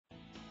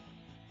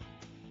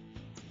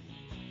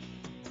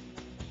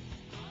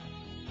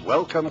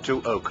Welcome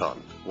to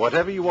Ocon.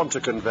 Whatever you want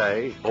to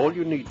convey, all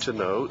you need to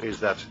know is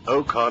that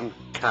Ocon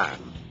can.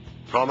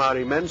 From our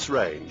immense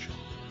range,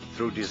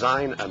 through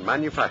design and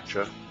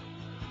manufacture,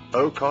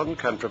 Ocon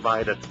can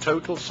provide a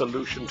total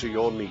solution to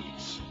your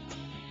needs.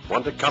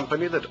 Want a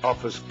company that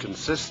offers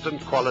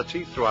consistent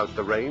quality throughout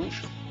the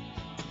range?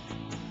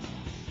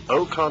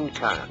 Ocon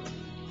can.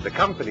 The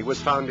company was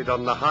founded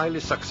on the highly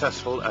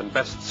successful and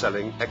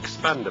best-selling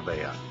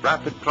Conveyor,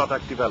 rapid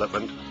product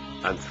development,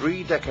 and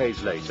 3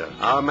 decades later,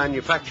 our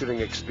manufacturing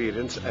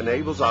experience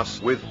enables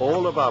us, with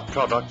all of our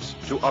products,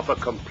 to offer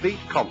complete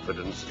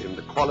confidence in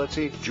the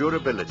quality,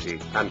 durability,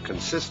 and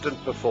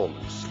consistent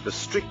performance, the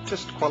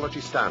strictest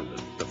quality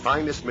standard, the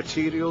finest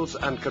materials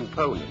and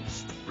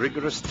components,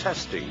 rigorous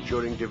testing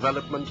during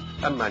development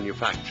and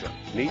manufacture.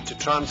 Need to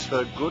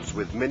transfer goods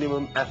with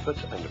minimum effort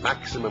and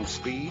maximum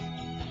speed?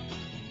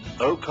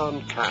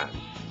 Ocon can.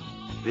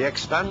 The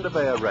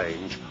Conveyor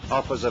range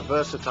offers a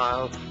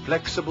versatile,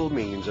 flexible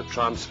means of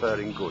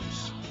transferring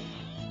goods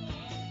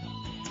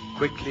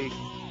quickly,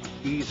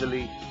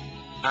 easily,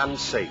 and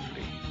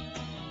safely.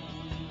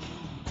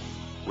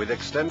 With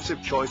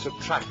extensive choice of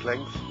track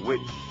length,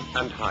 width,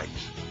 and height,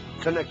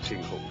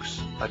 connecting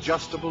hooks,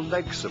 adjustable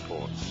leg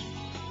supports,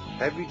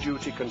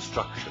 heavy-duty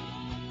construction,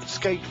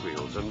 skate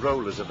wheels and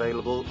rollers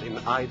available in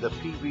either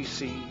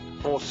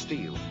PVC or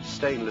steel,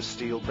 stainless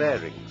steel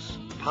bearings,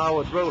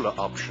 powered roller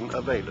option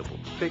available,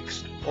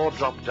 fixed or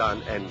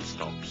drop-down end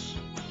stops.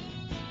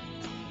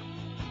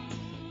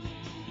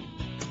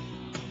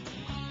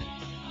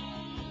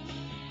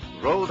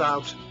 Rolled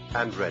out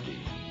and ready.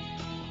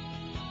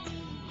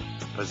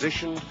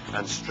 Positioned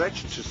and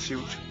stretched to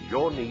suit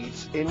your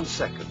needs in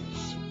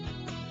seconds.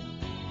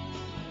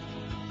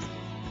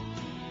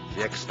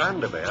 The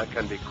Conveyor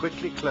can be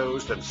quickly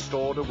closed and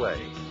stored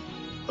away.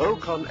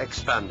 Ocon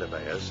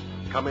Conveyors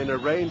come in a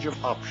range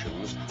of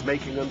options,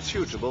 making them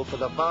suitable for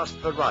the vast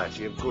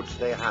variety of goods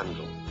they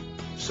handle.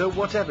 So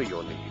whatever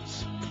your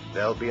needs,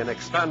 there'll be an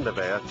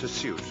Conveyor to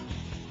suit.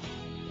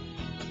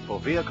 For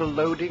vehicle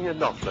loading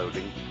and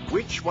offloading,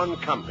 which one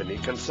company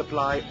can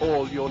supply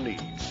all your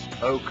needs?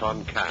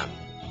 Ocon can.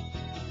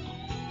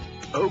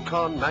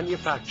 Ocon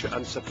manufacture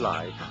and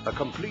supply a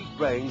complete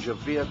range of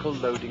vehicle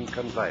loading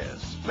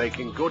conveyors,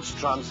 making goods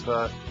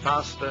transfer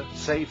faster,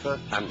 safer,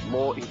 and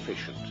more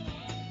efficient.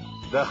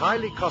 The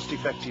highly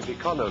cost-effective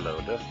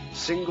EconoLoader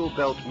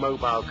single-belt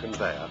mobile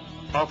conveyor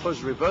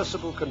offers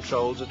reversible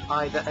controls at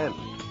either end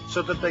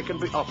so that they can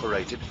be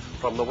operated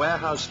from the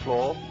warehouse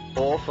floor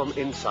or from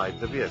inside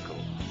the vehicle.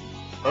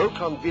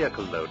 Ocon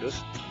vehicle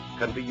loaders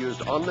can be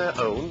used on their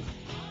own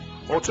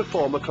or to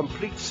form a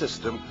complete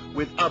system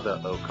with other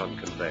Ocon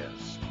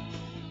conveyors.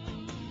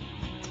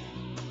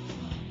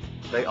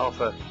 They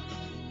offer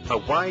a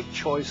wide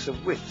choice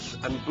of widths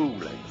and boom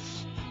lengths,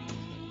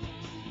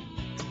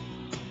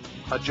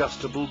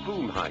 adjustable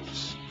boom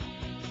heights,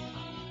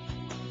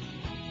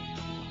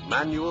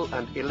 manual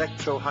and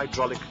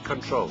electro-hydraulic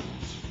controls,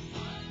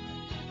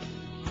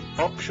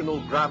 optional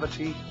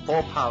gravity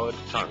or powered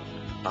tongue,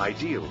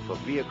 ideal for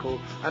vehicle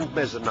and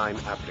mezzanine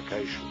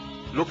application.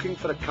 Looking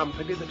for a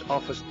company that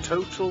offers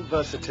total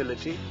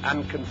versatility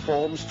and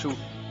conforms to,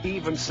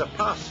 even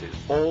surpasses,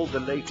 all the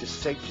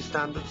latest safety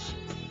standards?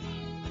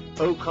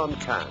 Ocon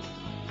can,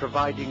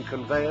 providing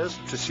conveyors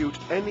to suit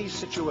any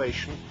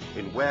situation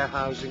in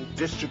warehousing,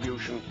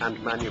 distribution and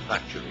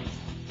manufacturing.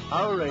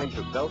 Our range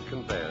of belt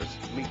conveyors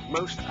meet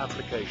most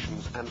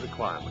applications and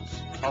requirements,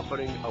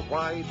 offering a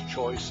wide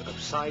choice of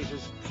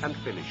sizes and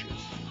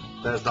finishes.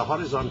 There's the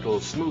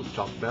horizontal smooth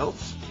top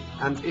belts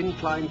and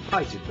incline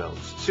pited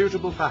belts,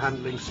 suitable for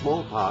handling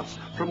small parts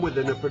from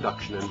within a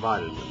production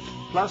environment,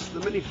 plus the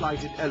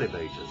mini-flighted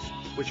elevators,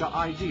 which are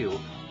ideal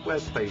where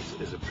space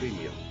is a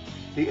premium.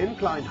 The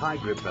incline high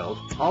grip belt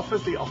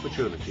offers the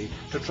opportunity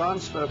to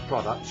transfer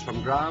products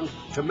from ground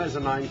to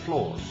mezzanine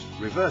floors,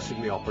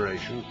 reversing the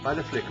operation by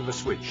the flick of a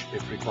switch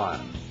if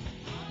required.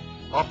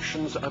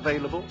 Options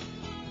available: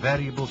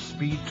 variable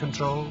speed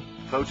control,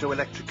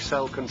 photoelectric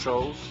cell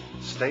controls,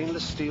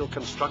 stainless steel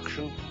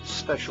construction,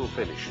 special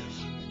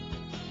finishes.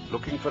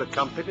 Looking for a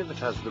company that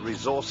has the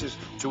resources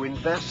to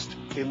invest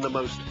in the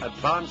most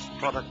advanced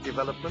product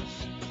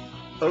developments?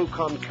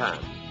 Ocon can.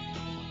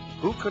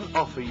 Who can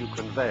offer you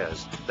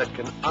conveyors that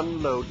can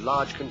unload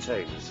large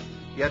containers,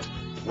 yet,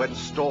 when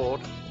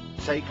stored,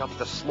 take up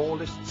the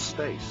smallest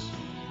space?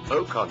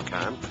 Ocon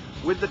can,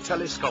 with the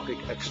telescopic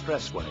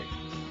expressway.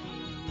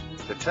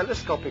 The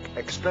telescopic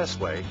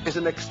expressway is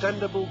an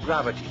extendable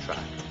gravity track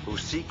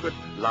whose secret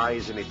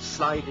lies in its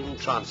sliding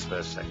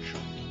transfer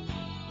section.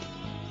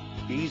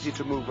 Easy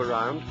to move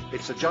around,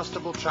 its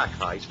adjustable track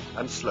height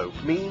and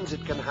slope means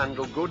it can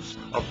handle goods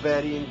of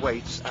varying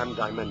weights and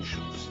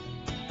dimensions,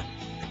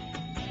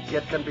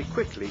 yet can be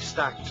quickly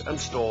stacked and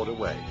stored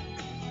away.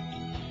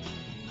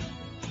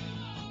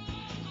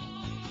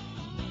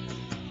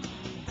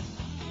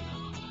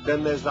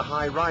 Then there's the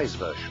high-rise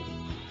version,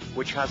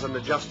 which has an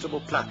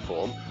adjustable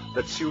platform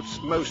that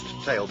suits most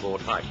tailboard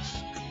heights,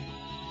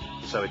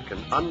 so it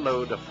can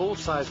unload a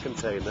full-size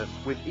container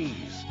with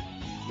ease,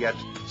 yet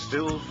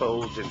still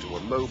folds into a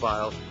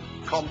mobile,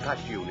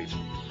 compact unit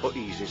for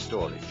easy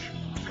storage.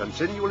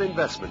 Continual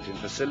investment in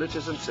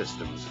facilities and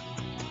systems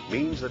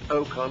means that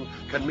Ocon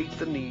can meet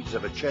the needs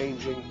of a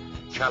changing,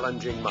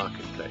 challenging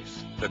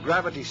marketplace. The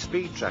Gravity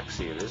Speed Track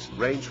series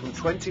range from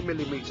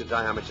 20mm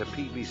diameter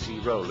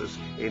PVC rollers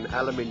in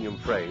aluminium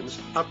frames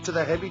up to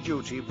the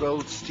heavy-duty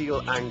rolled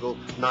steel angle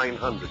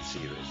 900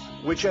 series.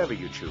 Whichever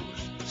you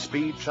choose,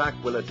 Speed Track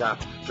will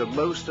adapt to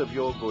most of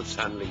your goods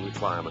handling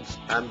requirements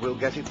and will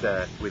get it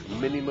there with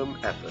minimum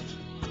effort.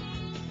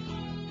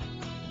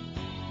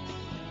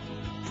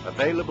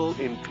 Available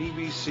in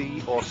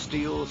PVC or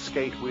steel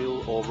skate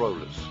wheel or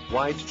rollers.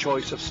 Wide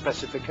choice of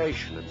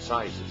specification and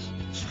sizes.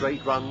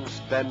 Straight runs,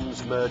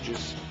 bends,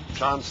 merges,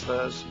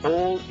 transfers,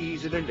 all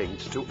easily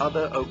linked to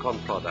other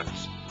Ocon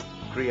products,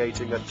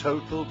 creating a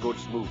total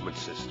goods movement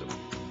system.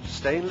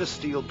 Stainless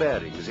steel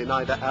bearings in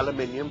either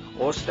aluminium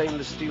or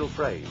stainless steel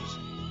frames.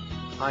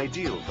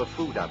 Ideal for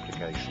food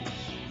applications.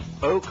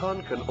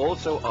 Ocon can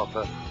also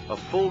offer a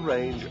full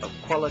range of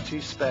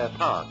quality spare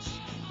parts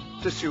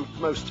to suit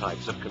most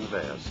types of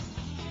conveyors.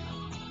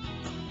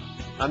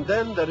 And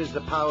then there is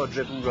the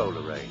power-driven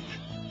roller range,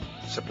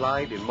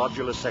 supplied in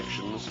modular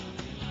sections,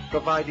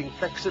 providing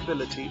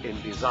flexibility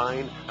in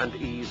design and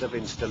ease of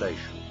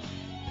installation.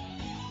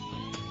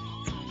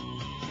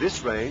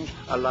 This range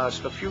allows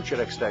for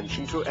future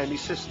extension to any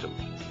system,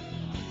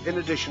 in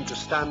addition to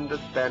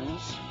standard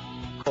bends,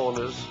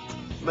 corners,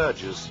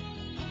 mergers,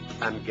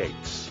 and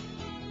gates.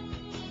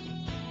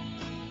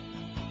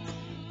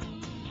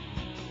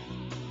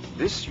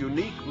 This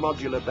unique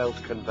modular belt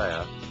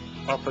conveyor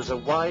offers a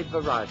wide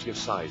variety of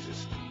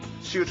sizes,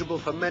 suitable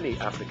for many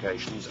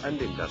applications and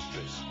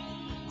industries.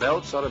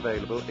 Belts are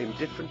available in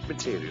different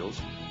materials,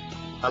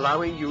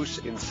 allowing use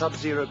in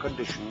sub-zero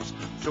conditions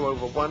to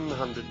over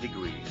 100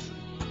 degrees.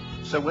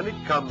 So when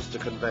it comes to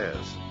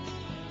conveyors,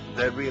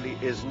 there really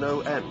is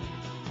no end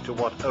to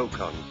what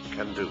Ocon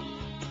can do.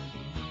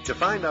 To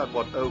find out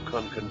what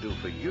Ocon can do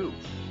for you,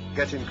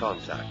 get in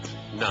contact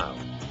now.